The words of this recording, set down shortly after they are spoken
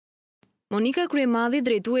Monika Kryemadhi,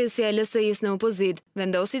 drejtuesja e LSI-s në opozit,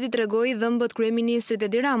 vendosi t'i tregojë dhëmbët kryeministrit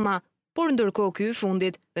Edi Rama, por ndërkohë ky i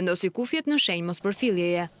fundit vendosi kufjet në shenjë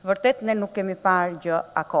mospërfilljeje. Vërtet ne nuk kemi parë gjë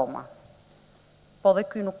akoma. Po dhe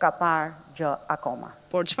ky nuk ka parë gjë akoma.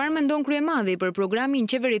 Por çfarë mendon Kryemadhi për programin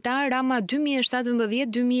qeveritar Rama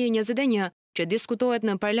 2017-2021 që diskutohet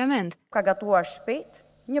në parlament? Ka gatuar shpejt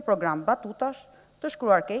një program batutash të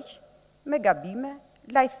shkruar keq, me gabime,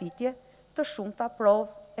 lajthitje, të shumta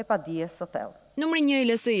provë e padijes së thellë. Numri 1 i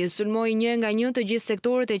LSI-s sulmoi një nga një të gjithë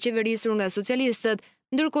sektorët e qeverisur nga socialistët,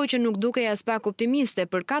 ndërkohë që nuk dukej as pak optimiste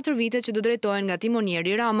për 4 vitet që do drejtohen nga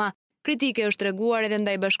timonieri Rama. Kritike është treguar edhe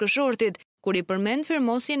ndaj bashkëshortit, kur i përmend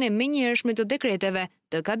firmosjen e menjëhershme të dekreteve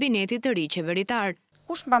të kabinetit të ri qeveritar.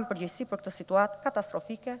 Kush mban përgjegjësi për këtë situatë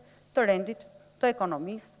katastrofike të rendit, të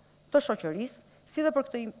ekonomisë, të shoqërisë, si dhe për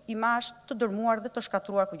këtë imazh të dërmuar dhe të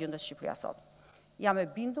shkatruar ku gjendet Shqipëria sot? Jam e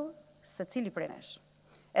bindur se cili prej nesh.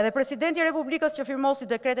 Edhe presidenti i Republikës që firmosi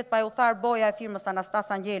dekretet pa u tharë boja e firmës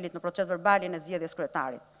Anastas Angjelit në proces verbalin e zgjedhjes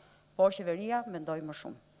kryetarit, por qeveria mendoi më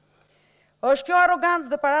shumë. Është kjo arrogancë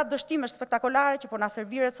dhe parat dështimesh spektakolare që po na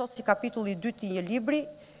serviret sot si kapitulli i dytë i një libri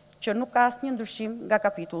që nuk ka asnjë ndryshim nga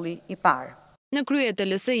kapitulli i parë. Në krye të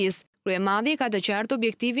LSI-s, Kryemadhi ka të qartë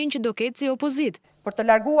objektivin që do ketë si opozit. Për të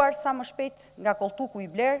larguar sa më shpejt nga koltuku i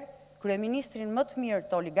bler, kryeministrin më të mirë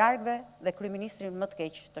të oligarkëve dhe kryeministrin më të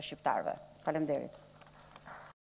keq të shqiptarëve. Faleminderit.